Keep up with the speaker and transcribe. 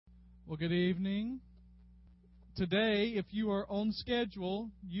Well, good evening. Today, if you are on schedule,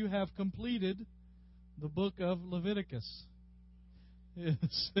 you have completed the book of Leviticus.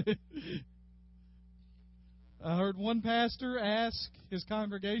 Yes. I heard one pastor ask his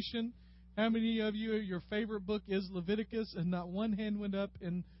congregation, how many of you, your favorite book is Leviticus? And not one hand went up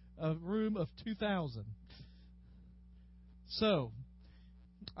in a room of 2,000. So,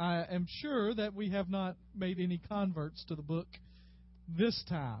 I am sure that we have not made any converts to the book this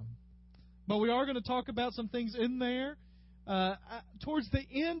time. But we are going to talk about some things in there. Towards the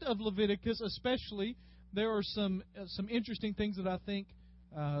end of Leviticus especially, there are some interesting things that I think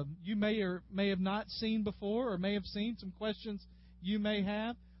you may or may have not seen before, or may have seen, some questions you may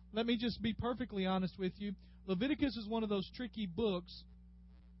have. Let me just be perfectly honest with you. Leviticus is one of those tricky books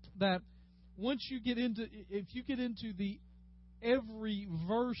that once you get into, if you get into the every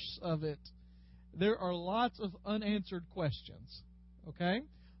verse of it, there are lots of unanswered questions. Okay?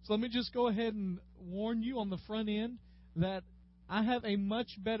 So let me just go ahead and warn you on the front end that I have a much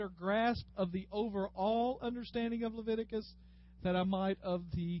better grasp of the overall understanding of Leviticus than I might of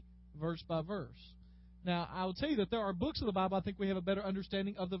the verse by verse. Now, I will tell you that there are books of the Bible I think we have a better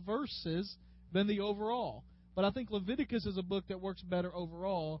understanding of the verses than the overall. But I think Leviticus is a book that works better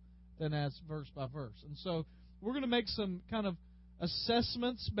overall than as verse by verse. And so we're going to make some kind of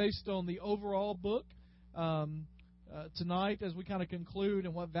assessments based on the overall book tonight as we kind of conclude,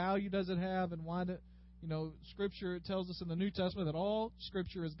 and what value does it have, and why Scripture tells us in the New Testament that all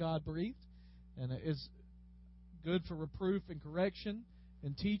Scripture is God-breathed and is good for reproof and correction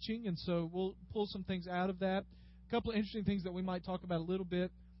and teaching. And so we'll pull some things out of that. A couple of interesting things that we might talk about a little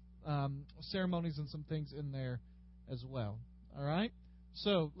bit, ceremonies and some things in there as well. All right?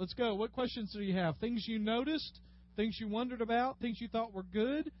 So let's go. What questions do you have? Things you noticed, things you wondered about, things you thought were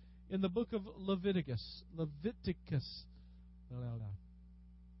good in the book of Leviticus. Leviticus.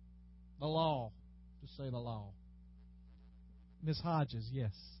 The law. Just say the law. Miss Hodges,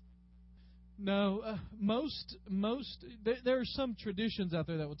 yes. No, there are some traditions out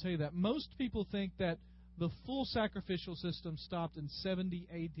there that will tell you that. Most people think that the full sacrificial system stopped in 70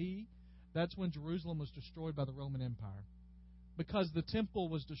 A.D. That's when Jerusalem was destroyed by the Roman Empire. Because the temple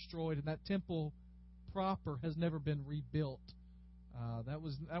was destroyed, and that temple proper has never been rebuilt. That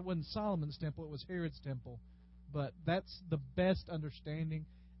wasn't Solomon's temple, it was Herod's temple. But that's the best understanding,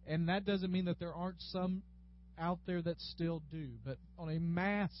 and that doesn't mean that there aren't some out there that still do. But on a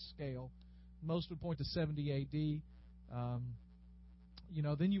mass scale, most would point to 70 A.D.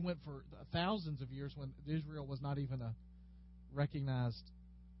 Then you went for thousands of years when Israel was not even a recognized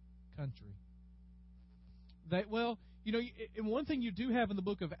country. And one thing you do have in the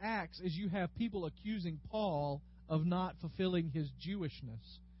book of Acts is you have people accusing Paul of not fulfilling his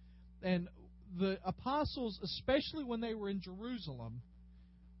Jewishness. And the apostles, especially when they were in Jerusalem,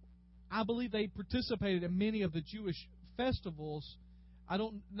 I believe they participated in many of the Jewish festivals.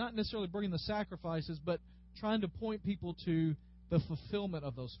 Not necessarily bringing the sacrifices, but trying to point people to the fulfillment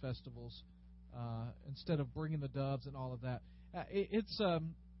of those festivals instead of bringing the doves and all of that.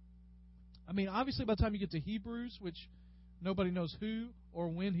 Obviously by the time you get to Hebrews, which nobody knows who or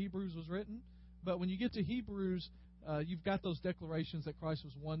when Hebrews was written, but when you get to Hebrews, you've got those declarations that Christ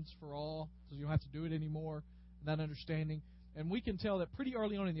was once for all, so you don't have to do it anymore, that understanding. And we can tell that pretty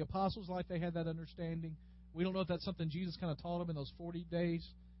early on in the apostles' life they had that understanding. We don't know if that's something Jesus kind of taught them in those 40 days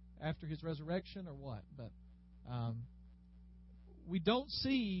after His resurrection or what, but we don't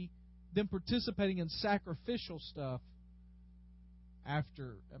see them participating in sacrificial stuff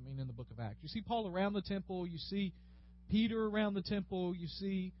in the book of Acts. You see Paul around the temple, you see Peter around the temple, you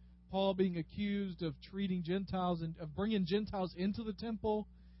see Paul being accused of treating Gentiles and of bringing Gentiles into the temple,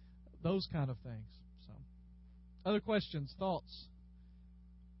 those kind of things. So, other questions, thoughts?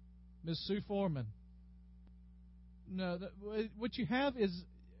 Ms. Sue Foreman. No, what you have is,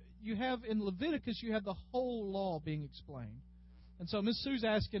 you have in Leviticus, you have the whole law being explained. And so Ms. Sue's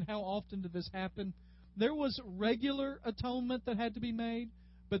asking, how often did this happen? There was regular atonement that had to be made,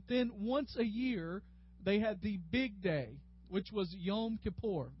 but then once a year, they had the big day, which was Yom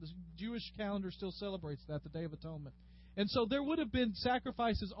Kippur. The Jewish calendar still celebrates that, the Day of Atonement. And so there would have been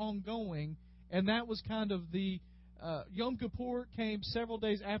sacrifices ongoing, and that was kind of the... Yom Kippur came several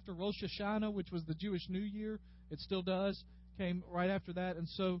days after Rosh Hashanah, which was the Jewish New Year. It still does. Came right after that. And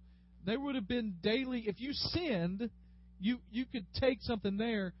so there would have been daily... If you sinned, you could take something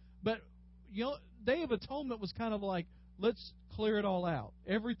there, but Day of Atonement was kind of like, let's clear it all out.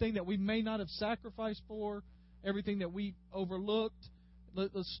 Everything that we may not have sacrificed for, everything that we overlooked,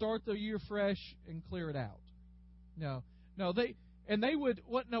 let's start the year fresh and clear it out. The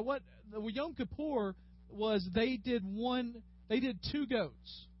Yom Kippur was they did 2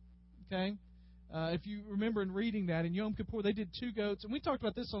 goats. Okay? If you remember in reading that, in Yom Kippur, they did 2 goats. And we talked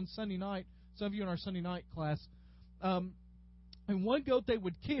about this on Sunday night, some of you in our Sunday night class. And one goat they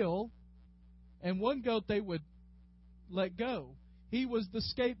would kill, and one goat they would let go. He was the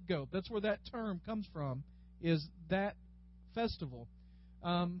scapegoat. That's where that term comes from, is that festival.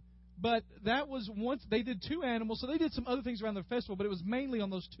 But that was once they did 2 animals. So they did some other things around the festival, but it was mainly on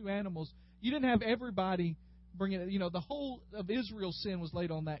those 2 animals. You didn't have everybody bring it. The whole of Israel's sin was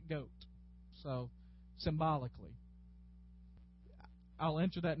laid on that goat. So, symbolically. I'll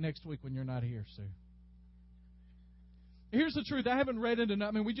answer that next week when you're not here, Sue. Here's the truth. I haven't read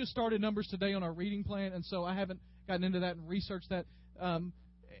into. We just started Numbers today on our reading plan, and so I haven't gotten into that and researched that.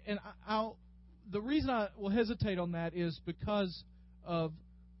 The reason I will hesitate on that is because of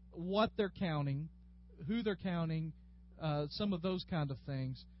what they're counting, who they're counting, some of those kind of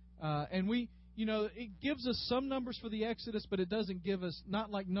things. And it gives us some numbers for the Exodus, but it doesn't give us,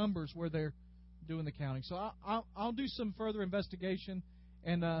 not like Numbers where they're doing the counting. So I'll do some further investigation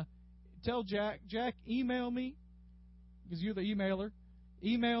and tell Jack, email me, because you're the emailer.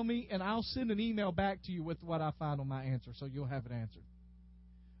 Email me, and I'll send an email back to you with what I find on my answer, so you'll have it answered.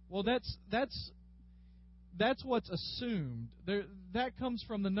 Well, that's what's assumed. That comes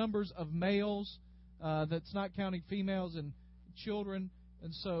from the numbers of males. That's not counting females and children,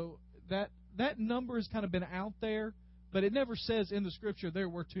 and so that number has kind of been out there, but it never says in the Scripture there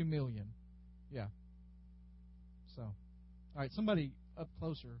were 2 million. Yeah. So, all right, somebody up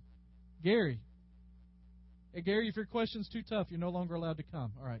closer. Gary. Hey, Gary, if your question's too tough, you're no longer allowed to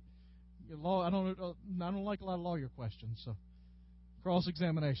come. All right. I don't like a lot of lawyer questions, so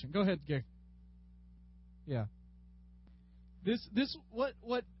cross-examination. Go ahead, Gary. Yeah.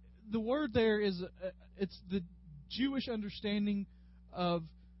 What the word there is, it's the Jewish understanding of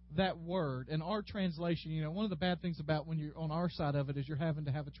that word. And our translation, one of the bad things about when you're on our side of it is you're having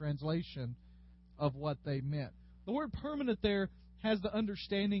to have a translation of what they meant. The word permanent there has the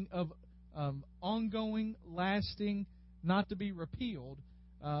understanding of ongoing, lasting, not to be repealed.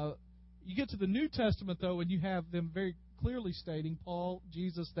 You get to the New Testament, though, and you have them very clearly stating, Paul,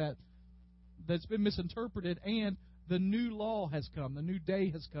 Jesus, that's been misinterpreted, and the new law has come, the new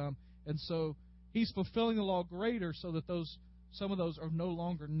day has come, and so he's fulfilling the law greater so that some of those are no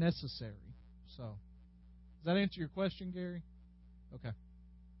longer necessary. So, does that answer your question, Gary? Okay.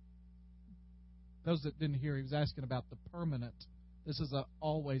 Those that didn't hear, he was asking about the permanent. This is a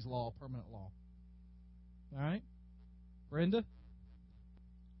always law, permanent law. All right? Brenda?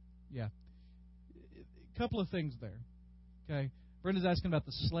 Yeah. A couple of things there. Okay? Brenda's asking about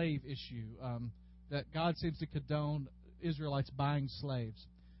the slave issue, that God seems to condone Israelites buying slaves.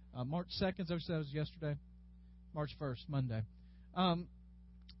 March 2nd, that was yesterday? March 1st, Monday.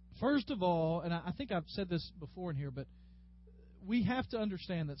 First of all, and I think I've said this before in here, but we have to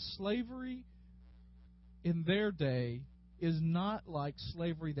understand that slavery in their day is not like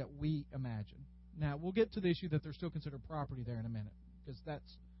slavery that we imagine. Now, we'll get to the issue that they're still considered property there in a minute, because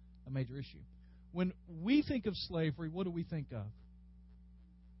that's a major issue. When we think of slavery, what do we think of?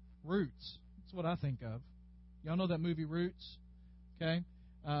 Roots. That's what I think of. Y'all know that movie Roots? Okay?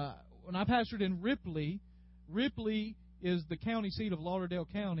 When I pastored in Ripley is the county seat of Lauderdale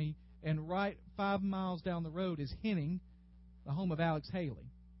County, and right 5 miles down the road is Henning, the home of Alex Haley.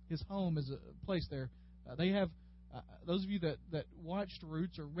 His home is a place there. They have, those of you that watched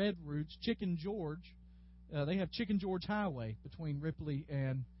Roots or read Roots, Chicken George, they have Chicken George Highway between Ripley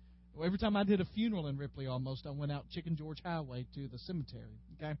and, every time I did a funeral in Ripley almost, I went out Chicken George Highway to the cemetery.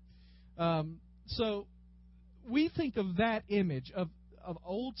 Okay? So we think of that image of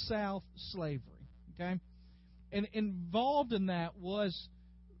Old South slavery. Okay? And involved in that was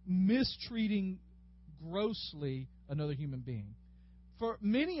mistreating grossly another human being. For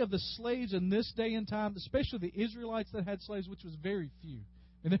many of the slaves in this day and time, especially the Israelites that had slaves, which was very few,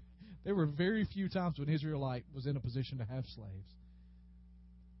 and there were very few times when Israelite was in a position to have slaves,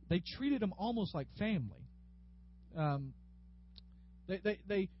 they treated them almost like family.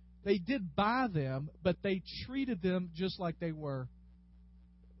 They did buy them, but they treated them just like they were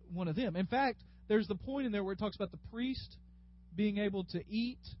one of them. In fact, there's the point in there where it talks about the priest being able to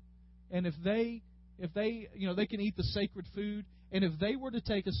eat, and if they they can eat the sacred food, and if they were to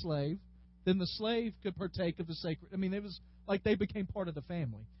take a slave, then the slave could partake of the sacred. It was like they became part of the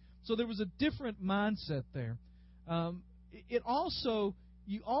family. So there was a different mindset there. You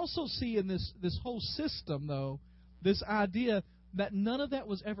also see in this whole system, though, this idea that none of that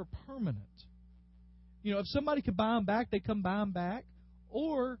was ever permanent. If somebody could buy them back, they come buy them back.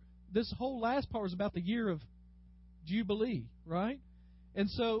 Or this whole last part was about the year of Jubilee, right? And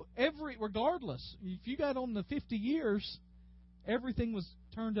so regardless, if you got on the 50 years, everything was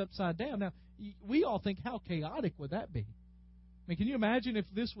turned upside down. Now, we all think, how chaotic would that be? I mean, can you imagine if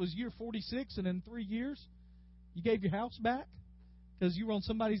this was year 46 and in 3 years you gave your house back because you were on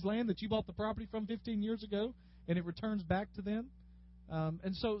somebody's land that you bought the property from 15 years ago and it returns back to them?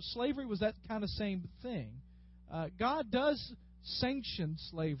 And so slavery was that kind of same thing. God does sanction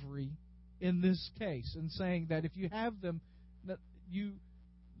slavery in this case, and saying that if you have them, that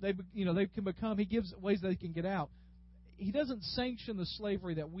they can become. He gives ways they can get out. He doesn't sanction the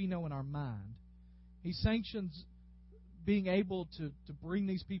slavery that we know in our mind. He sanctions being able to bring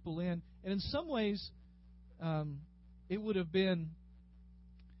these people in, and in some ways, it would have been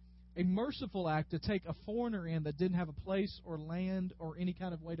a merciful act to take a foreigner in that didn't have a place or land or any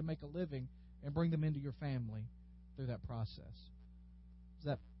kind of way to make a living and bring them into your family through that process. Does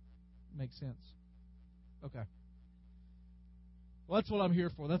that make sense? Okay. Well, that's what I'm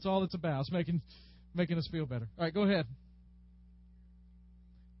here for. That's all it's about. It's making us feel better. All right, go ahead.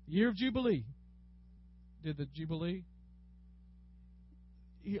 Year of Jubilee. Did the Jubilee?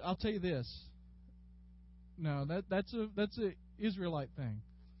 I'll tell you this. No, that's a Israelite thing.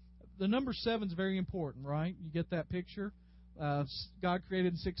 The number 7 is very important, right? You get that picture? God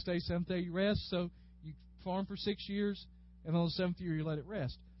created in 6 days, 7th day you rest. So you farm for 6 years, and on the 7th year you let it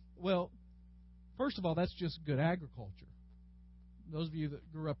rest. Well, first of all, that's just good agriculture. Those of you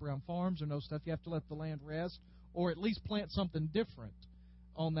that grew up around farms or know stuff, you have to let the land rest, or at least plant something different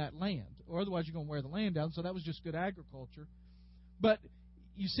on that land, or otherwise you're going to wear the land down. So that was just good agriculture. But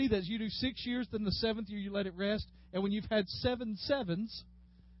you see that you do 6 years, then the 7th year you let it rest, and when you've had 7 sevens,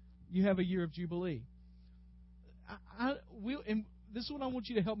 you have a year of Jubilee. And this is what I want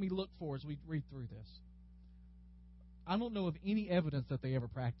you to help me look for as we read through this. I don't know of any evidence that they ever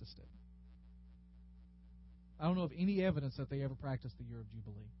practiced it. I don't know of any evidence that they ever practiced the year of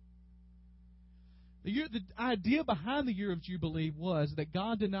Jubilee. The idea behind the year of Jubilee was that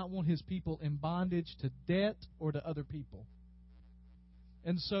God did not want His people in bondage to debt or to other people.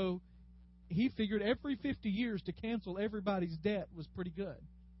 And so He figured every 50 years to cancel everybody's debt was pretty good.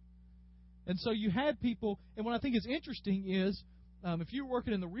 And so you had people, and what I think is interesting is, if you were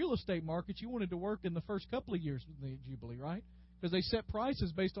working in the real estate market, you wanted to work in the first couple of years of the Jubilee, right? Because they set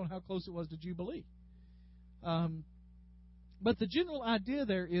prices based on how close it was to Jubilee. But the general idea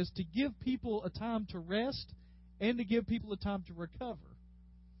there is to give people a time to rest and to give people a time to recover.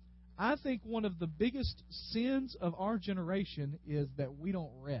 I think one of the biggest sins of our generation is that we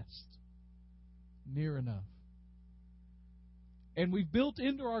don't rest near enough. And we've built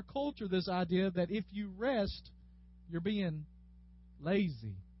into our culture this idea that if you rest, you're being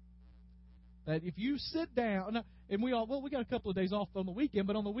lazy. That if you sit down, and we got a couple of days off on the weekend,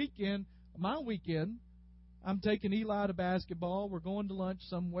 but on the weekend, my weekend, I'm taking Eli to basketball. We're going to lunch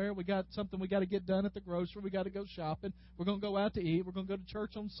somewhere. We got something we got to get done at the grocery. We got to go shopping. We're going to go out to eat. We're going to go to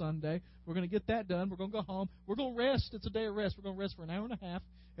church on Sunday. We're going to get that done. We're going to go home. We're going to rest. It's a day of rest. We're going to rest for an hour and a half,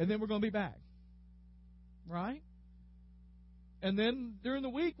 and then we're going to be back. Right? And then during the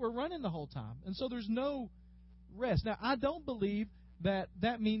week, we're running the whole time. And so there's no rest. Now, I don't believe that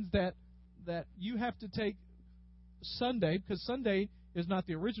means that you have to take Sunday, because Sunday is not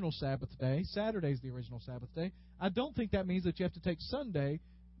the original Sabbath day. Saturday is the original Sabbath day. I don't think that means that you have to take Sunday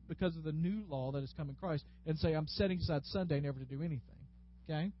because of the new law that has come in Christ and say, I'm setting aside Sunday never to do anything.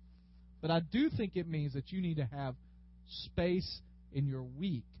 Okay? But I do think it means that you need to have space in your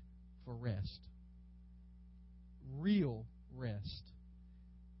week for rest. Real rest.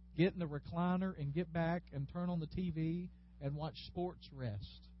 Get in the recliner and get back and turn on the TV and watch sports.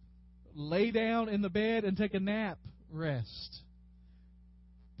 Rest. Lay down in the bed and take a nap. Rest.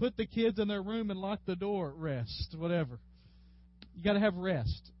 Put the kids in their room and lock the door. Rest. Whatever. You got to have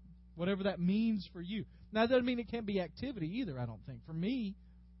rest. Whatever that means for you. Now, that doesn't mean it can't be activity either, I don't think. For me,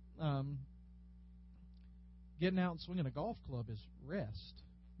 getting out and swinging a golf club is rest.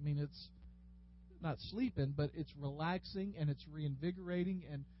 I mean, it's not sleeping, but it's relaxing and it's reinvigorating.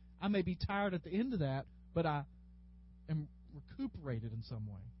 And I may be tired at the end of that, but I am recuperated in some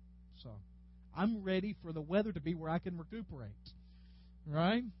way. So I'm ready for the weather to be where I can recuperate.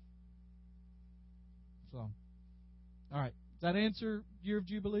 Right? So, all right. Does that answer Year of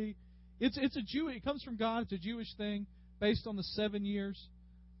Jubilee? It comes from God. It's a Jewish thing based on the 7 years.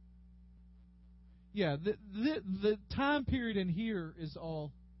 Yeah, the time period in here is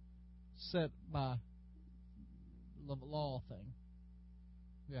all set by the law thing.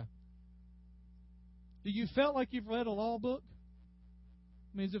 Yeah. Do you felt like you've read a law book?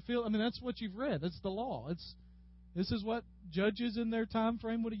 I mean, that's what you've read. That's the law. This is what judges in their time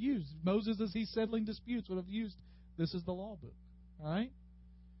frame would have used. Moses, as he's settling disputes, would have used. This is the law book. All right?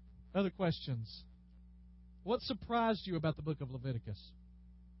 Other questions? What surprised you about the book of Leviticus?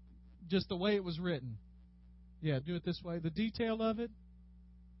 just the way it was written. Yeah, do it this way. The detail of it,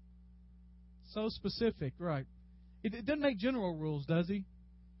 so specific, right? It doesn't make general rules, does he?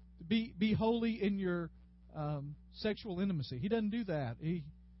 Be holy in your sexual intimacy. He doesn't do that. He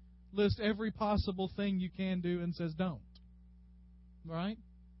lists every possible thing you can do and says don't. Right?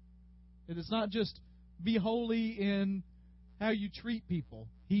 It is not just be holy in how you treat people.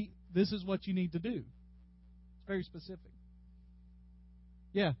 This is what you need to do. It's very specific.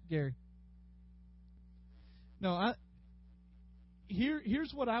 Yeah, Gary. No,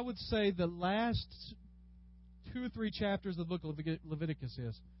 here's what I would say the last 2 or 3 chapters of the book of Leviticus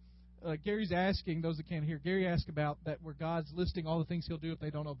is. Gary's asking, those that can't hear, Gary asked about that where God's listing all the things He'll do if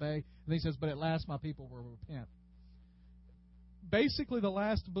they don't obey. And then He says, but at last my people will repent. Basically, the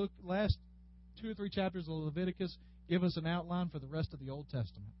last 2 or 3 chapters of Leviticus give us an outline for the rest of the Old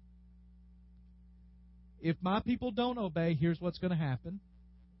Testament. If my people don't obey, here's what's going to happen.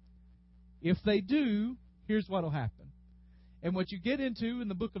 If they do, here's what will happen. And what you get into in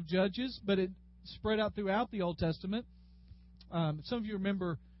the book of Judges, but it spread out throughout the Old Testament. Some of you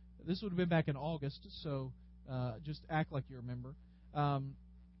remember, this would have been back in August, so just act like you remember.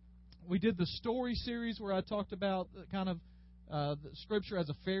 We did the story series where I talked about kind of the Scripture as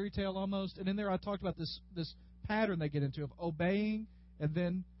a fairy tale almost, and in there I talked about this pattern they get into of obeying, and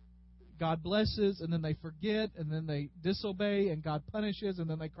then God blesses, and then they forget, and then they disobey, and God punishes, and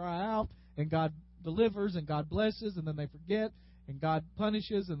then they cry out, and God delivers, and God blesses, and then they forget, and God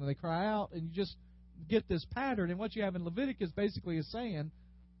punishes, and then they cry out, and you just get this pattern. And what you have in Leviticus basically is saying,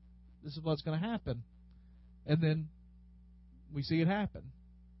 this is what's going to happen. And then we see it happen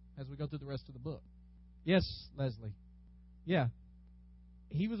as we go through the rest of the book. Yes, Leslie. Yeah.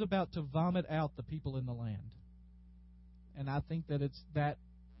 He was about to vomit out the people in the land. And I think that it's that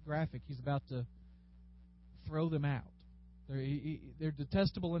graphic. He's about to throw them out. They're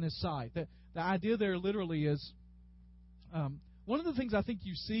detestable in His sight. The idea there literally is, one of the things I think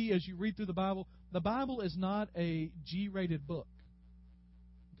you see as you read through the Bible is not a G-rated book.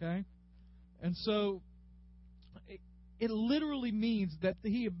 Okay? And so it literally means that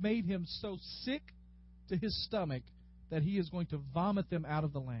He have made him so sick to his stomach that He is going to vomit them out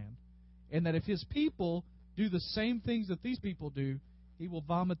of the land. And that if His people do the same things that these people do, He will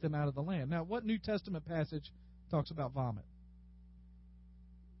vomit them out of the land. Now, what New Testament passage talks about vomit?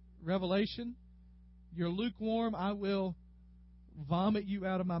 Revelation, you're lukewarm, I will vomit you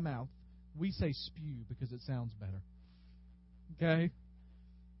out of my mouth. We say spew because it sounds better. Okay?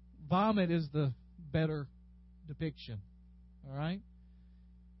 Vomit is the better depiction. All right?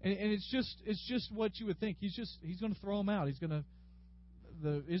 And it's just what you would think. He's going to throw them out.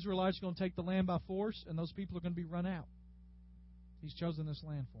 The Israelites are going to take the land by force, and those people are going to be run out. He's chosen this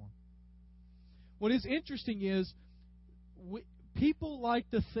land for them. What is interesting is people like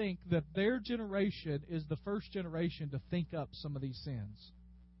to think that their generation is the first generation to think up some of these sins.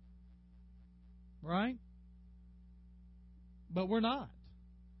 Right? But we're not.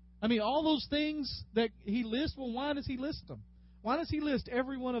 I mean, all those things that He lists, well, why does He list them? Why does He list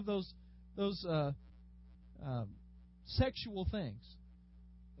every one of those sexual things?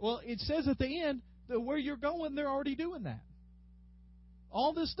 Well, it says at the end that where you're going, they're already doing that.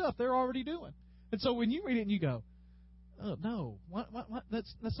 All this stuff they're already doing. And so when you read it and you go, oh, no, what?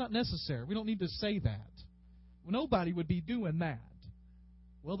 That's not necessary. We don't need to say that. Well, nobody would be doing that.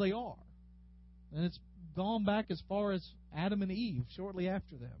 Well, they are. And it's gone back as far as Adam and Eve shortly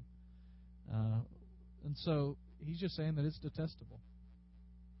after them. And so He's just saying that it's detestable.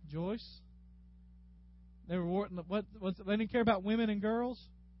 Joyce? They didn't care about women and girls?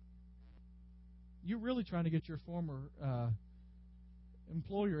 You're really trying to get your former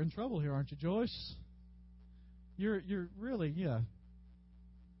employer in trouble here, aren't you, Joyce? You're really, yeah.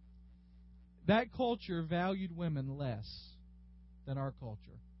 That culture valued women less than our culture.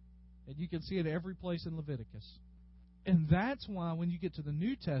 And you can see it every place in Leviticus. And that's why when you get to the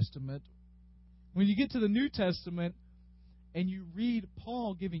New Testament, and you read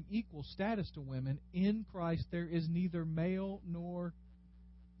Paul giving equal status to women, in Christ there is neither male nor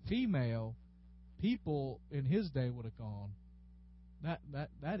female, people in his day would have gone,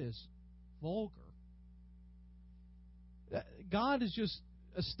 that is vulgar. God is just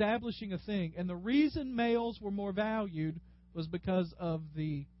establishing a thing. And the reason males were more valued was because of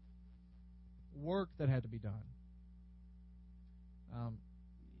the work that had to be done.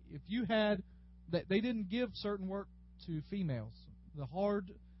 If you had... They didn't give certain work to females. The hard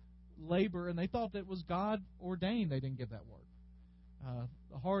labor, and they thought that was God ordained, they didn't give that work.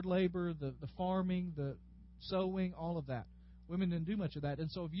 The hard labor, the farming, the sewing, all of that. Women didn't do much of that. And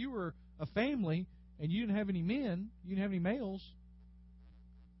so if you were a family and you didn't have any men, you didn't have any males,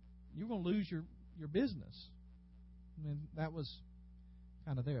 you're going to lose your business. I mean, that was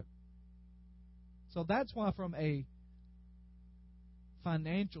kind of there. So that's why, from a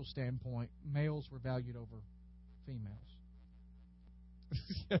financial standpoint, males were valued over females.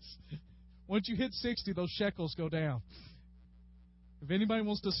 Yes. Once you hit 60, those shekels go down. If anybody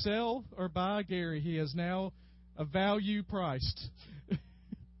wants to sell or buy Gary, he is now a value priced.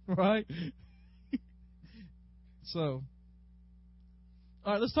 Right? So,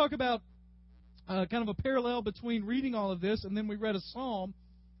 all right, let's talk about kind of a parallel between reading all of this, and then we read a psalm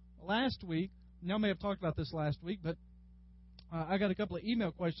last week. Y'all may have talked about this last week, but I got a couple of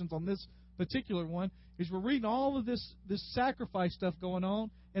email questions on this particular one. Is we're reading all of this sacrifice stuff going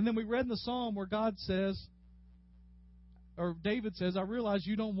on, and then we read in the psalm where God says, or David says, I realize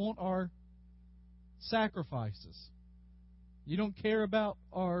you don't want our sacrifices. You don't care about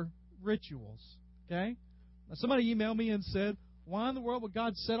our rituals. Okay? Now, somebody emailed me and said, why in the world would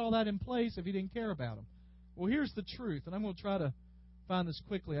God set all that in place if He didn't care about them? Well, here's the truth, and I'm going to try to find this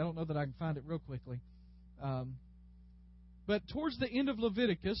quickly. I don't know that I can find it real quickly. But towards the end of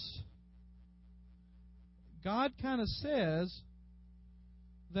Leviticus, God kind of says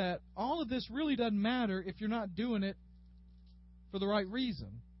that all of this really doesn't matter if you're not doing it for the right reason.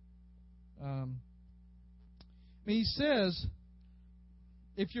 He says,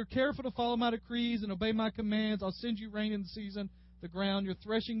 if you're careful to follow my decrees and obey my commands, I'll send you rain in the season, the ground, your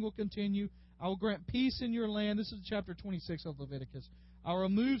threshing will continue. I will grant peace in your land. This is chapter 26 of Leviticus. I'll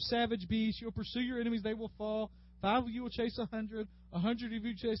remove savage beasts. You'll pursue your enemies. They will fall. 5 of you will chase 100. 100 of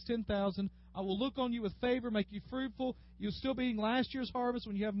you chase 10,000. I will look on you with favor, make you fruitful. You'll still be eating last year's harvest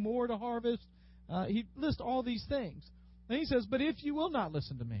when you have more to harvest. He lists all these things. Then he says, but if you will not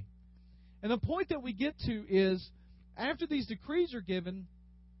listen to me. And the point that we get to is, after these decrees are given,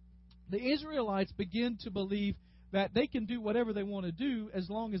 the Israelites begin to believe that they can do whatever they want to do as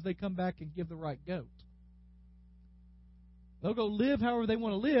long as they come back and give the right goat. They'll go live however they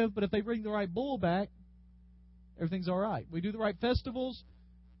want to live, but if they bring the right bull back, everything's all right. We do the right festivals,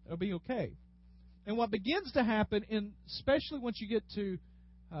 it'll be okay. And what begins to happen, especially once you get to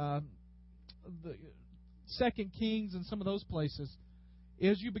the 2 Kings and some of those places,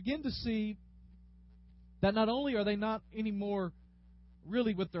 is you begin to see that not only are they not anymore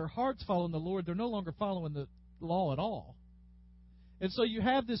really with their hearts following the Lord, they're no longer following the law at all. And so you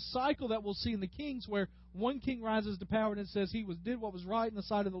have this cycle that we'll see in the Kings where one king rises to power and it says he did what was right in the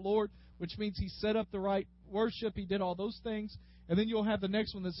sight of the Lord, which means he set up the right worship, he did all those things. And then you'll have the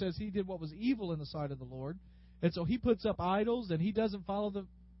next one that says he did what was evil in the sight of the Lord. And so he puts up idols and he doesn't follow the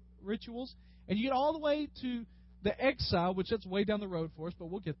rituals. And you get all the way to the exile, which that's way down the road for us, but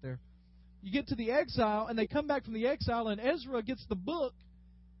we'll get there. You get to the exile, and they come back from the exile, and Ezra gets the book,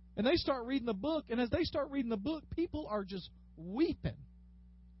 and they start reading the book. And as they start reading the book, people are just weeping.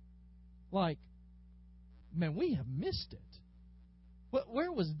 Like, man, we have missed it.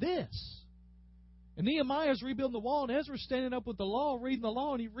 Where was this? And Nehemiah's rebuilding the wall, and Ezra's standing up with the law, reading the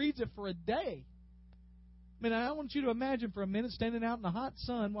law, and he reads it for a day. I mean, I want you to imagine for a minute standing out in the hot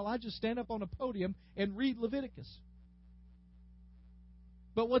sun while I just stand up on a podium and read Leviticus.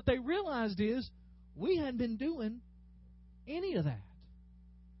 But what they realized is we hadn't been doing any of that.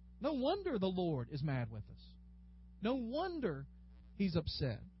 No wonder the Lord is mad with us. No wonder He's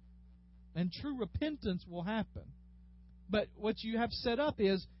upset. And true repentance will happen. But what you have set up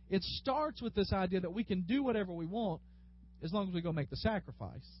is it starts with this idea that we can do whatever we want as long as we go make the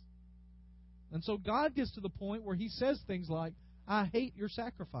sacrifice. And so God gets to the point where He says things like, I hate your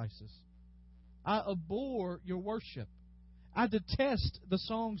sacrifices. I abhor your worship. I detest the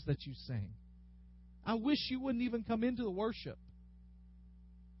songs that you sing. I wish you wouldn't even come into the worship.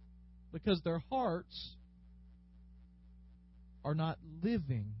 Because their hearts are not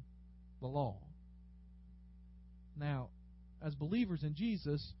living the law. Now, as believers in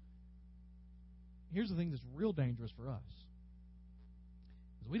Jesus, here's the thing that's real dangerous for us.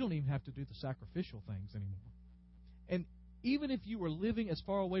 Is we don't even have to do the sacrificial things anymore. And even if you were living as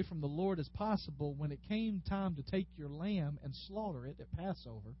far away from the Lord as possible, when it came time to take your lamb and slaughter it at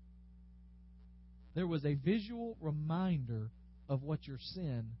Passover, there was a visual reminder of what your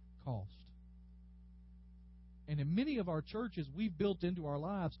sin cost. And in many of our churches, we've built into our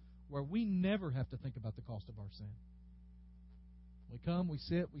lives where we never have to think about the cost of our sin. We come, we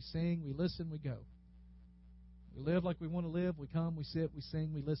sit, we sing, we listen, we go. We live like we want to live. We come, we sit, we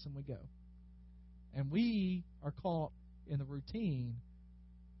sing, we listen, we go. And we are caught in the routine,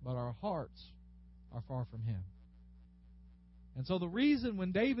 but our hearts are far from Him. And so the reason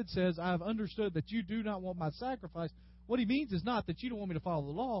when David says, I have understood that you do not want my sacrifice, what he means is not that you don't want me to follow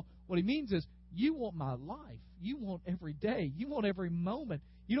the law. What he means is You want my life. You want every day. You want every moment.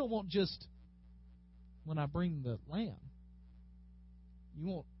 You don't want just when I bring the lamb. You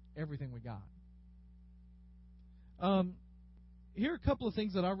want everything we got. Here are a couple of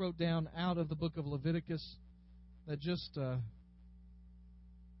things that I wrote down out of the book of Leviticus that just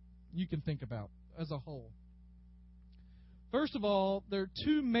you can think about as a whole. First of all, there are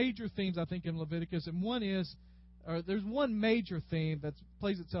two major themes, I think, in Leviticus, and one is, there's one major theme that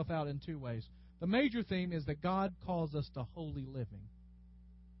plays itself out in two ways. The major theme is that God calls us to holy living.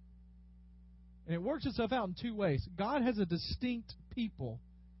 And it works itself out in two ways. God has a distinct people,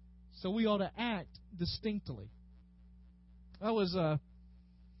 so we ought to act distinctly. I was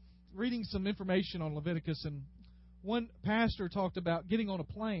reading some information on Leviticus, and one pastor talked about getting on a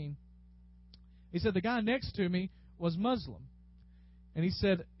plane. He said, the guy next to me was Muslim. And he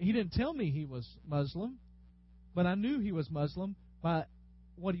said, he didn't tell me he was Muslim, but I knew he was Muslim by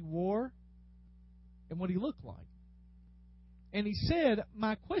what he wore and what he looked like. And he said,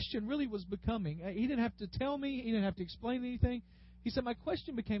 my question really was becoming, he didn't have to tell me, he didn't have to explain anything. He said, my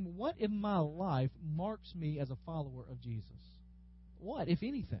question became, what in my life marks me as a follower of Jesus? What, if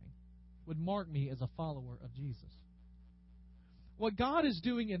anything, would mark me as a follower of Jesus? What God is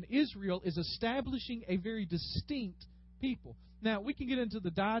doing in Israel is establishing a very distinct people. Now, we can get into the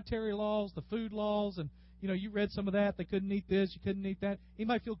dietary laws, the food laws, and, you read some of that. They couldn't eat this, you couldn't eat that. You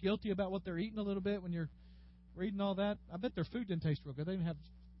might feel guilty about what they're eating a little bit when you're reading all that. I bet their food didn't taste real good. They didn't have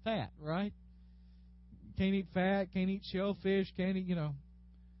fat, right? Can't eat fat, can't eat shellfish, can't eat,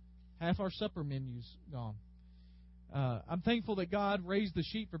 half our supper menu's gone. I'm thankful that God raised the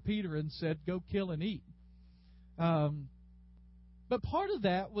sheep for Peter and said, go kill and eat. But part of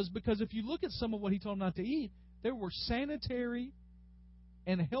that was because if you look at some of what he told them not to eat, there were sanitary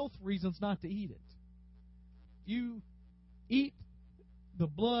and health reasons not to eat it. If you eat the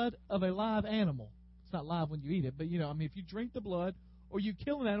blood of a live animal, it's not live when you eat it, but if you drink the blood or you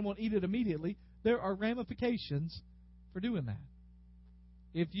kill an animal and eat it immediately, there are ramifications for doing that.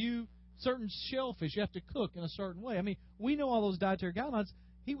 If certain shellfish you have to cook in a certain way. We know all those dietary guidelines.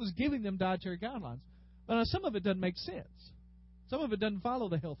 He was giving them dietary guidelines. But some of it doesn't make sense. Some of it doesn't follow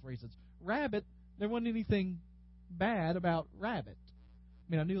the health reasons. Rabbit, there wasn't anything bad about rabbit.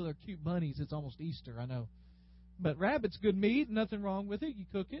 I knew they're cute bunnies. It's almost Easter, I know. But rabbit's good meat, nothing wrong with it. You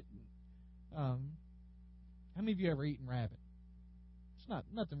cook it. How many of you ever eaten rabbit? It's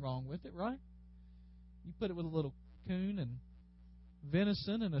nothing wrong with it, right? You put it with a little coon and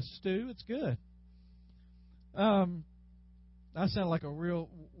venison and a stew. It's good. I sound like a real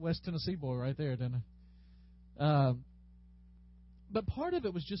West Tennessee boy right there, didn't I? But part of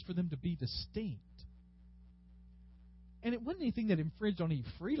it was just for them to be distinct. And it wasn't anything that infringed on any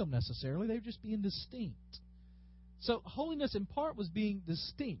freedom necessarily. They were just being distinct. So holiness in part was being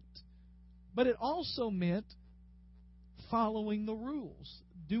distinct. But it also meant following the rules,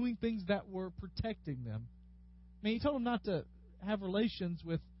 doing things that were protecting them. He told them not to have relations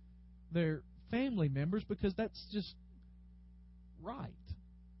with their family members because that's just right.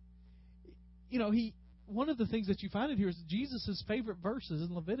 One of the things that you find in here is Jesus' favorite verses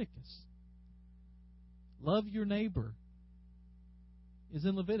in Leviticus. Love your neighbor is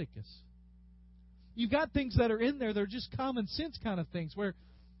in Leviticus. You've got things that are in there that are just common sense kind of things where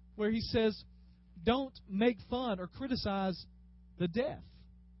he says, don't make fun or criticize the deaf.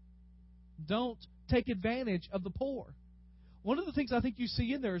 Don't take advantage of the poor. One of the things I think you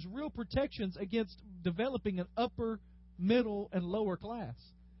see in there is real protections against developing an upper, middle, and lower class.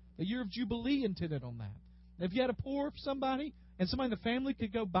 The year of Jubilee intended on that. If you had a poor somebody and somebody in the family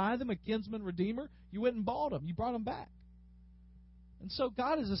could go buy them a kinsman redeemer, you went and bought them. You brought them back. And so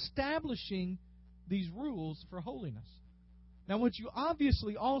God is establishing these rules for holiness. Now, what you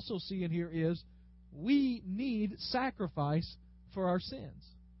obviously also see in here is we need sacrifice for our sins.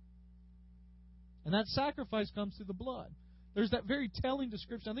 And that sacrifice comes through the blood. There's that very telling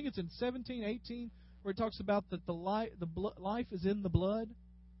description. I think it's in 17, 18, where it talks about that the life is in the blood.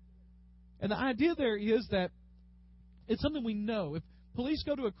 And the idea there is that it's something we know. If police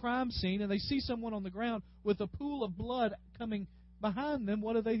go to a crime scene and they see someone on the ground with a pool of blood coming behind them,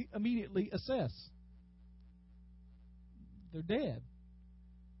 what do they immediately assess? They're dead.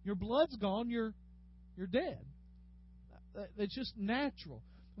 Your blood's gone, you're dead. It's just natural.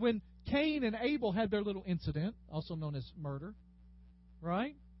 When Cain and Abel had their little incident, also known as murder,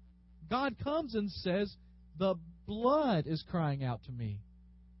 right? God comes and says, the blood is crying out to me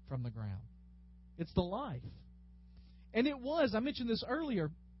from the ground. It's the life. And it was, I mentioned this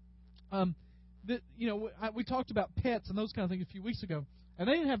earlier, we talked about pets and those kind of things a few weeks ago, and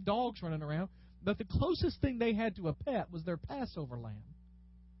they didn't have dogs running around, but the closest thing they had to a pet was their Passover lamb.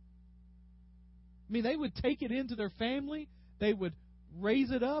 I mean, they would take it into their family. They would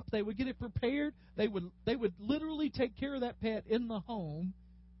raise it up. They would get it prepared. They would literally take care of that pet in the home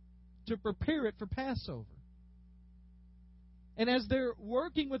to prepare it for Passover. And as they're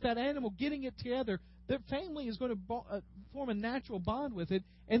working with that animal, getting it together, their family is going to form a natural bond with it.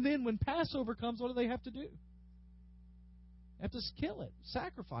 And then when Passover comes, what do they have to do? They have to kill it,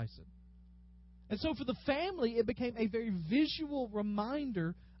 sacrifice it. And so for the family, it became a very visual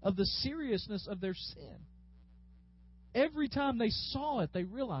reminder of the seriousness of their sin. Every time they saw it, they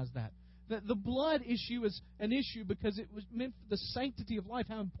realized that the blood issue is an issue because it was meant for the sanctity of life,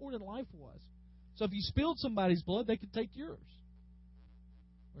 how important life was. So if you spilled somebody's blood, they could take yours.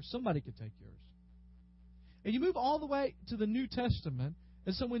 Or somebody could take yours. And you move all the way to the New Testament,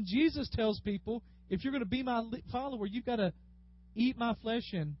 and so when Jesus tells people, if you're going to be my follower, you've got to eat my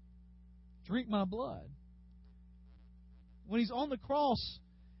flesh and drink my blood. When He's on the cross,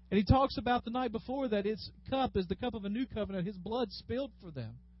 and He talks about the night before that His cup is the cup of a new covenant, His blood spilled for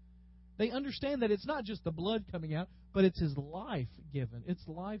them. They understand that it's not just the blood coming out, but it's His life given. It's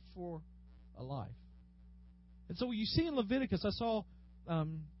life for a life. And so you see in Leviticus, I saw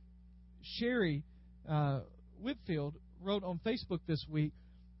Sherry Whitfield wrote on Facebook this week,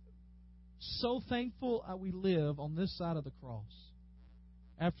 so thankful we live on this side of the cross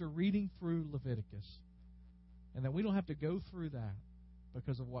after reading through Leviticus, and that we don't have to go through that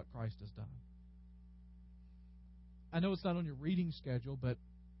because of what Christ has done. I know it's not on your reading schedule, but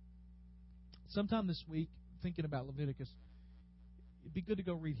sometime this week, thinking about Leviticus, it'd be good to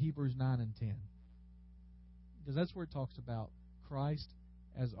go read Hebrews 9 and 10. Because that's where it talks about Christ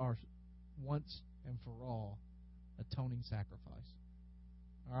as our once and for all atoning sacrifice.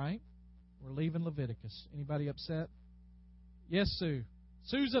 All right? We're leaving Leviticus. Anybody upset? Yes, Sue.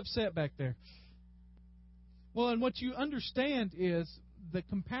 Sue's upset back there. Well, and what you understand is the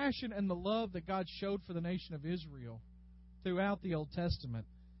compassion and the love that God showed for the nation of Israel throughout the Old Testament,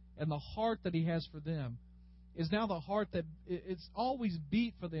 and the heart that He has for them is now the heart that it's always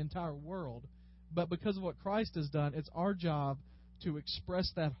beat for the entire world. But because of what Christ has done, it's our job to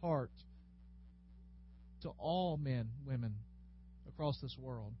express that heart to all men, women across this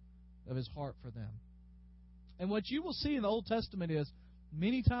world, of His heart for them. And what you will see in the Old Testament is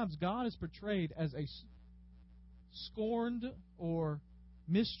many times God is portrayed as a scorned or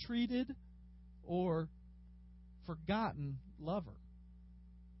mistreated or forgotten lover,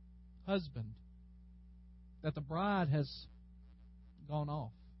 husband, that the bride has gone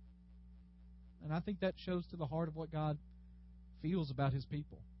off. And I think that shows to the heart of what God feels about His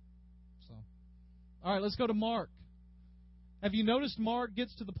people. So, all right, let's go to Mark. Have you noticed Mark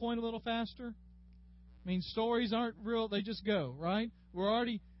gets to the point a little faster? I mean, stories aren't real, they just go, right?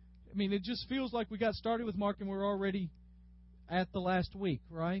 It just feels like we got started with Mark and we're already at the last week,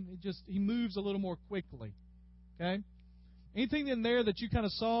 right? He moves a little more quickly. Okay? Anything in there that you kind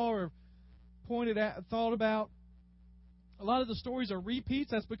of saw or pointed at, thought about? A lot of the stories are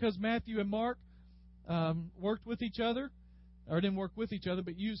repeats. That's because Matthew and Mark worked with each other, or didn't work with each other,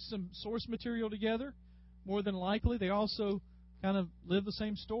 but used some source material together. More than likely, they also kind of live the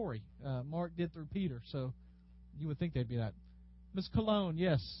same story. Mark did through Peter, so you would think they'd be that. Ms. Cologne,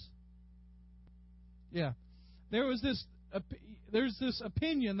 yes. Yeah. There's this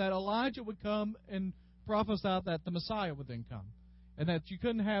opinion that Elijah would come and prophesy that the Messiah would then come, and that you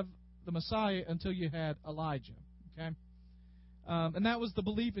couldn't have the Messiah until you had Elijah. Okay? And that was the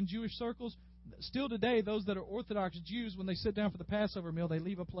belief in Jewish circles. Still today, those that are Orthodox Jews, when they sit down for the Passover meal, they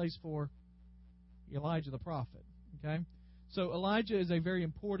leave a place for Elijah the prophet. Okay? So Elijah is a very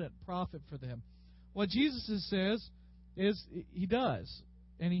important prophet for them. What Jesus says is He does,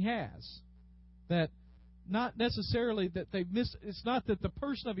 and He has. That not necessarily that they've missed, it's not that the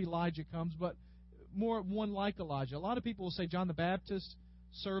person of Elijah comes, but more one like Elijah. A lot of people will say John the Baptist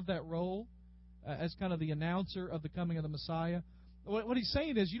served that role as kind of the announcer of the coming of the Messiah. What he's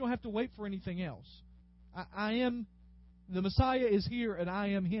saying is you don't have to wait for anything else. The Messiah is here, and I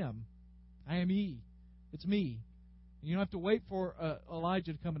am Him. I am He. It's me. And you don't have to wait for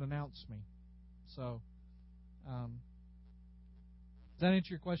Elijah to come and announce me. So, does that answer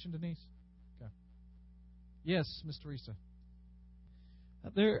your question, Denise? Okay. Yes, Miss Teresa.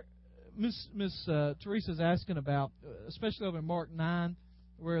 Miss Teresa's asking about, especially over in Mark 9,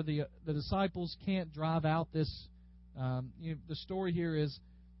 where the disciples can't drive out this. The story here is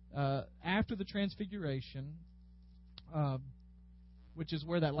after the Transfiguration, which is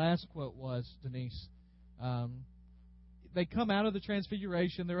where that last quote was, Denise. They come out of the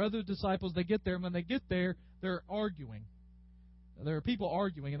Transfiguration. There are other disciples. They get there, and when they get there, they're arguing. There are people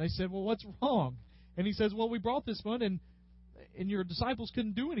arguing, and they said, "Well, what's wrong?" And He says, "Well, we brought this one, and your disciples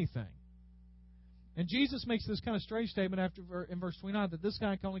couldn't do anything." And Jesus makes this kind of strange statement in verse 29 that this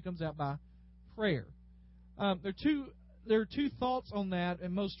guy only comes out by prayer. There are two thoughts on that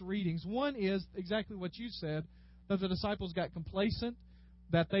in most readings. One is exactly what you said, that the disciples got complacent,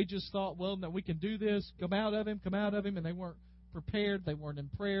 that they just thought, well, no, we can do this, come out of him, and they weren't prepared, they weren't in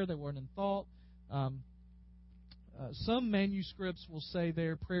prayer, they weren't in thought. Some manuscripts will say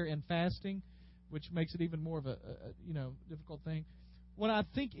there prayer and fasting, which makes it even more of a difficult thing. What I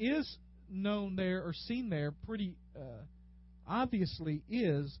think is known there or seen there pretty obviously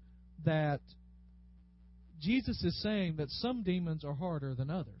is that Jesus is saying that some demons are harder than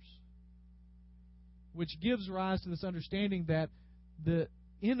others, which gives rise to this understanding that the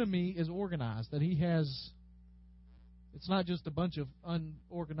enemy is organized, that he has, it's not just a bunch of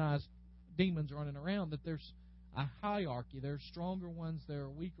unorganized demons running around, that there's a hierarchy. There are stronger ones, there are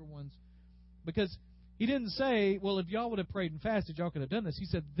weaker ones. Because he didn't say, well, if y'all would have prayed and fasted, y'all could have done this. He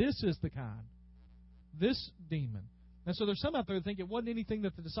said, this is the kind, this demon. And so there's some out there that think it wasn't anything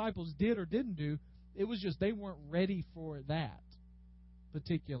that the disciples did or didn't do. It was just they weren't ready for that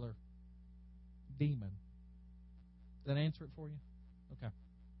particular demon. Does that answer it for you? Okay.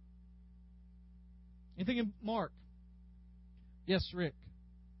 Anything in Mark? Yes, Rick.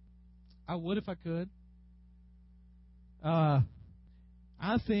 I would if I could.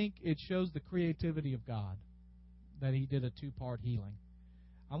 I think it shows the creativity of God that He did a 2-part healing.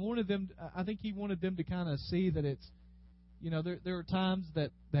 I think He wanted them to kind of see that it's, there are times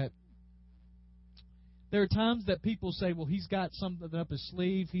that people say, well, He's got something up His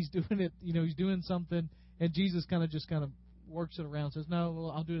sleeve, He's doing it, He's doing something, and Jesus kind of works it around, says, no,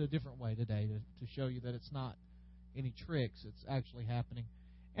 well, I'll do it a different way today to show you that it's not any tricks, it's actually happening.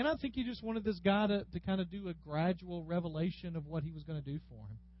 And I think He just wanted this guy to kind of do a gradual revelation of what He was going to do for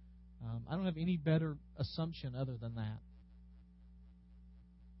him. I don't have any better assumption other than that.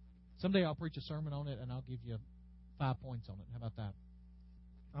 Someday I'll preach a sermon on it, and I'll give you 5 points on it. How about that?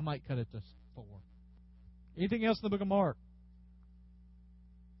 I might cut it to 4. Anything else in the book of Mark?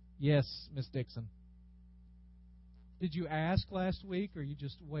 Yes, Miss Dixon. Did you ask last week, or you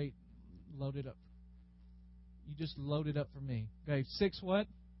just loaded up? You just loaded up for me. Okay, 6 what?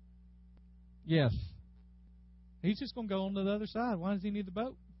 Yes. He's just going to go on to the other side. Why does he need the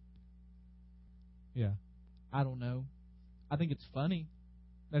boat? Yeah. I don't know. I think it's funny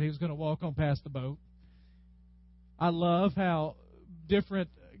that he was going to walk on past the boat. I love how different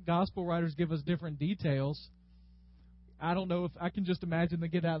gospel writers give us different details. I don't know if I can just imagine they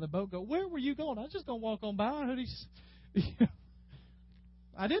get out of the boat and go, where were you going? I was just going to walk on by.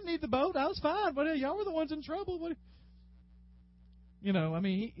 I didn't need the boat. I was fine. But y'all were the ones in trouble.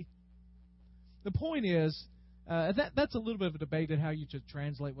 The point is, that's a little bit of a debate at how you should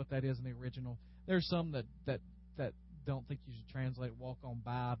translate what that is in the original. There's some that don't think you should translate walk on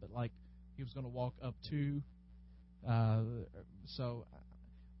by, but like he was going to walk up to.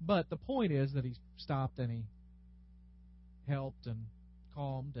 But the point is that he stopped and he helped and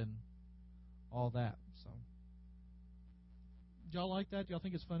calmed and all that. So, do y'all like that? Do y'all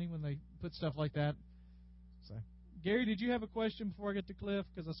think it's funny when they put stuff like that? So, Gary, did you have a question before I get to Cliff?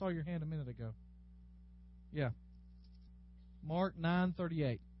 Because I saw your hand a minute ago. Yeah. Mark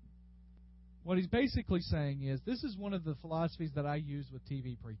 9:38. What he's basically saying is, this is one of the philosophies that I use with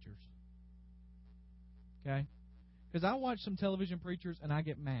TV preachers. Okay? Because I watch some television preachers and I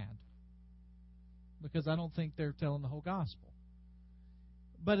get mad. Because I don't think they're telling the whole gospel.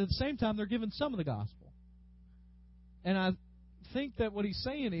 But at the same time, they're giving some of the gospel. And I think that what he's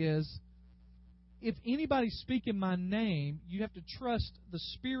saying is, if anybody's speaking my name, you have to trust the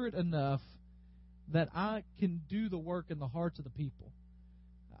Spirit enough that I can do the work in the hearts of the people.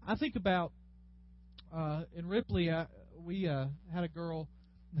 I think about, in Ripley, we had a girl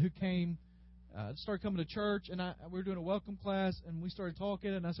who came, started coming to church, and we were doing a welcome class, and we started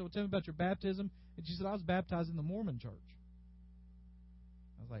talking, and I said, well, tell me about your baptism. And she said, I was baptized in the Mormon church.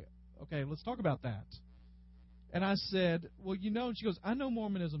 I was like, okay, let's talk about that. And I said, well, and she goes, I know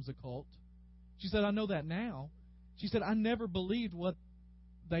Mormonism's a cult. She said, I know that now. She said, I never believed what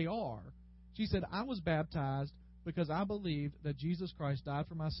they are. She said, I was baptized because I believed that Jesus Christ died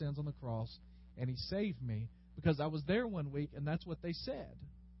for my sins on the cross, and He saved me, because I was there one week, and that's what they said.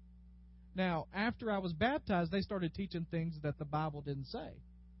 Now, after I was baptized, they started teaching things that the Bible didn't say.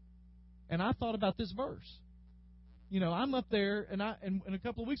 And I thought about this verse. I'm up there, and in a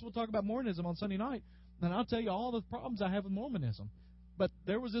couple of weeks we'll talk about Mormonism on Sunday night, and I'll tell you all the problems I have with Mormonism. But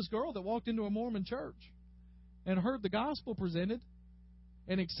there was this girl that walked into a Mormon church and heard the gospel presented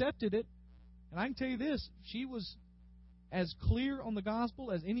and accepted it. And I can tell you this, she was as clear on the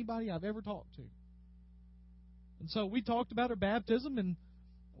gospel as anybody I've ever talked to. And so we talked about her baptism, and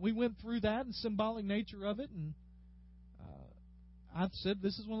we went through that and symbolic nature of it, and I've said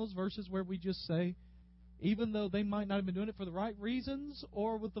this is one of those verses where we just say, even though they might not have been doing it for the right reasons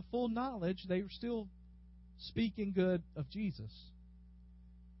or with the full knowledge, they were still speaking good of Jesus.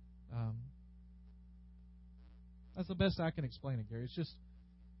 That's the best I can explain it, Gary. It's just,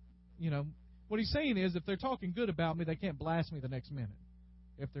 what he's saying is if they're talking good about me, they can't blast me the next minute.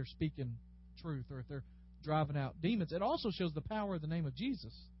 If they're speaking truth or if they're driving out demons. It also shows the power of the name of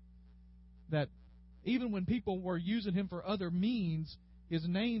Jesus. That even when people were using him for other means, his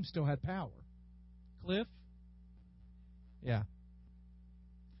name still had power. Cliff? Yeah.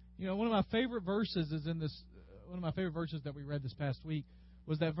 One of my favorite verses is in this. One of my favorite verses that we read this past week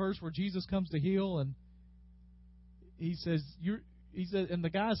was that verse where Jesus comes to heal, and he says, and the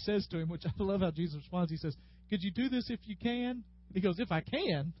guy says to him, which I love how Jesus responds. He says, "Could you do this if you can?" He goes, "If I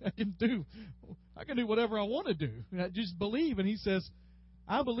can, I can do whatever I want to do. I just believe." And he says,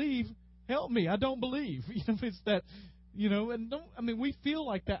 "I believe. Help me. I don't believe." It's that. We feel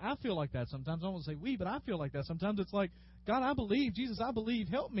like that. I feel like that sometimes. I don't want to say we, but I feel like that sometimes. It's like, God, I believe. Jesus, I believe.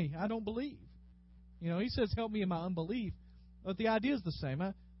 Help me. I don't believe. He says, help me in my unbelief. But the idea is the same.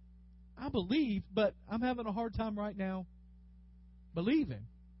 I believe, but I'm having a hard time right now believing.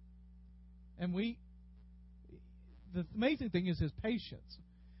 And the amazing thing is his patience.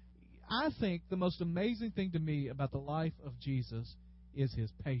 I think the most amazing thing to me about the life of Jesus is his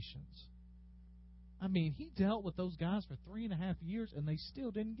patience. He dealt with those guys for 3.5 years, and they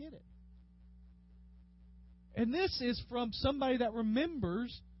still didn't get it. And this is from somebody that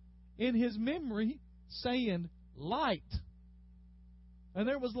remembers in his memory saying, light. And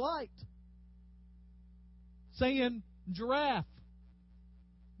there was light. Saying, giraffe.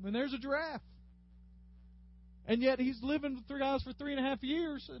 When there's a giraffe. And yet he's living with 3 guys for 3.5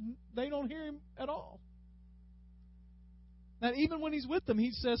 years, and they don't hear him at all. Now, even when he's with them,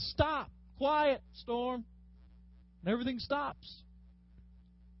 he says, stop. Quiet, storm. And everything stops.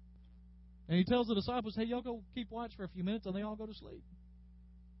 And he tells the disciples, hey, y'all go keep watch for a few minutes, and they all go to sleep.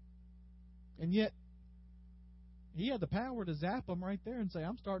 And yet, he had the power to zap them right there and say,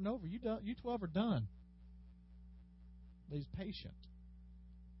 I'm starting over. You 12 are done. But he's patient.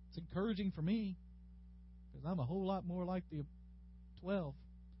 It's encouraging for me, because I'm a whole lot more like the 12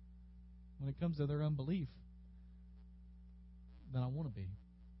 when it comes to their unbelief than I want to be.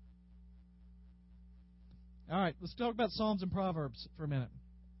 All right, let's talk about Psalms and Proverbs for a minute.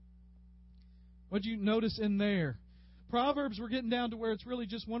 What did you notice in there? Proverbs, we're getting down to where it's really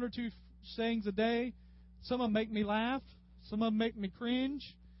just 1 or 2 sayings a day. Some of them make me laugh. Some of them make me cringe.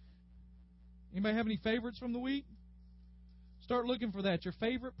 Anybody have any favorites from the week? Start looking for that. Your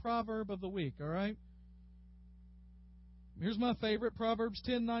favorite proverb of the week, all right? Here's my favorite, Proverbs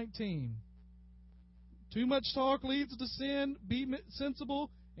 10:19. Too much talk leads to sin. Be sensible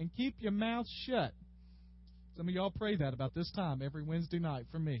and keep your mouth shut. Some of y'all pray that about this time every Wednesday night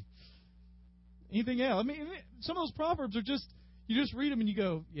for me. Anything else? Some of those proverbs are just, you just read them and you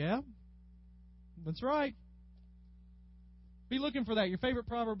go, yeah, that's right. Be looking for that. Your favorite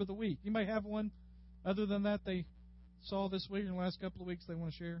proverb of the week. You may have one other than that they saw this week in the last couple of weeks they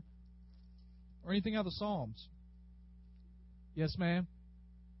want to share. Or anything out of the Psalms. Yes, ma'am.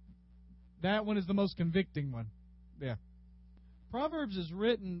 That one is the most convicting one. Yeah. Proverbs is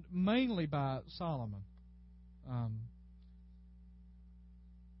written mainly by Solomon.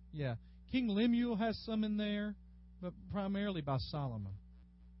 Yeah. King Lemuel has some in there, but primarily by Solomon.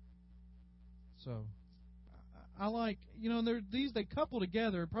 So, I like, they couple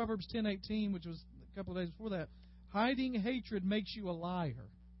together. Proverbs 10:18, which was a couple of days before that, hiding hatred makes you a liar.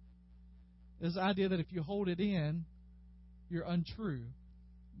 There's the idea that if you hold it in, you're untrue.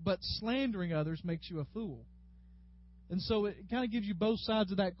 But slandering others makes you a fool. And so it kind of gives you both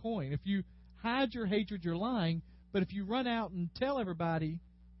sides of that coin. If you hide your hatred, you're lying. But if you run out and tell everybody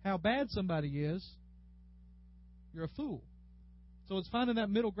how bad somebody is, you're a fool. So it's finding that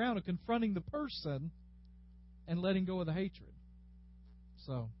middle ground of confronting the person and letting go of the hatred.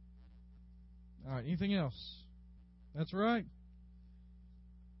 So, all right, anything else? That's right.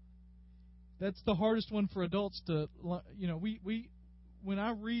 That's the hardest one for adults to, we when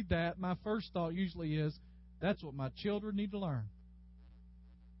I read that, my first thought usually is, that's what my children need to learn.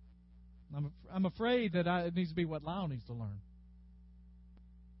 I'm afraid that it needs to be what Lyle needs to learn.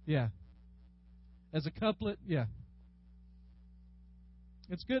 Yeah. As a couplet, yeah.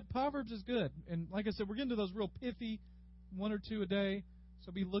 It's good. Proverbs is good. And like I said, we're getting to those real pithy 1 or 2 a day,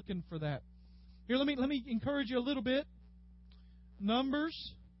 so be looking for that. Here, let me encourage you a little bit.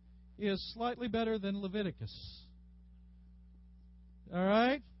 Numbers is slightly better than Leviticus. All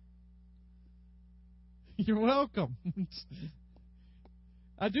right? You're welcome.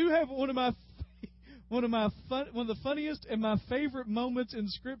 I do have one of the funniest and my favorite moments in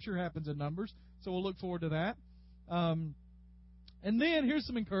Scripture happens in Numbers. So we'll look forward to that. And then here's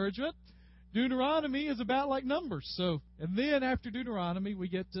some encouragement. Deuteronomy is about like Numbers. And then after Deuteronomy, we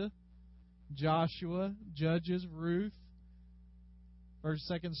get to Joshua, Judges, Ruth,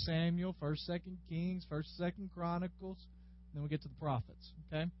 1st, 2nd Samuel, 1st, 2nd Kings, 1st, 2nd Chronicles. Then we get to the prophets.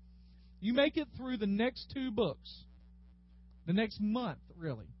 Okay, you make it through the next 2 books, the next month,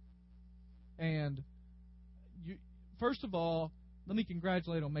 really. And first of all, let me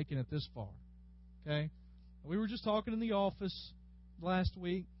congratulate on making it this far. Okay, we were just talking in the office last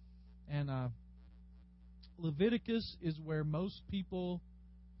week, and Leviticus is where most people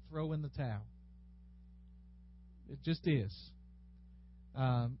throw in the towel. It just is.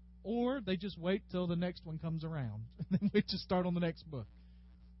 Or they just wait till the next one comes around, and then we just start on the next book.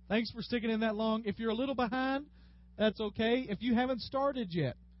 Thanks for sticking in that long. If you're a little behind, that's okay. If you haven't started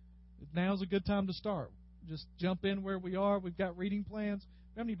yet, now's a good time to start. Just jump in where we are. We've got reading plans.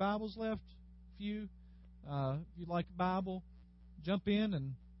 We have any Bibles left? A few. If you'd like a Bible, jump in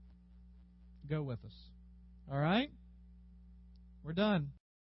and go with us. All right? We're done.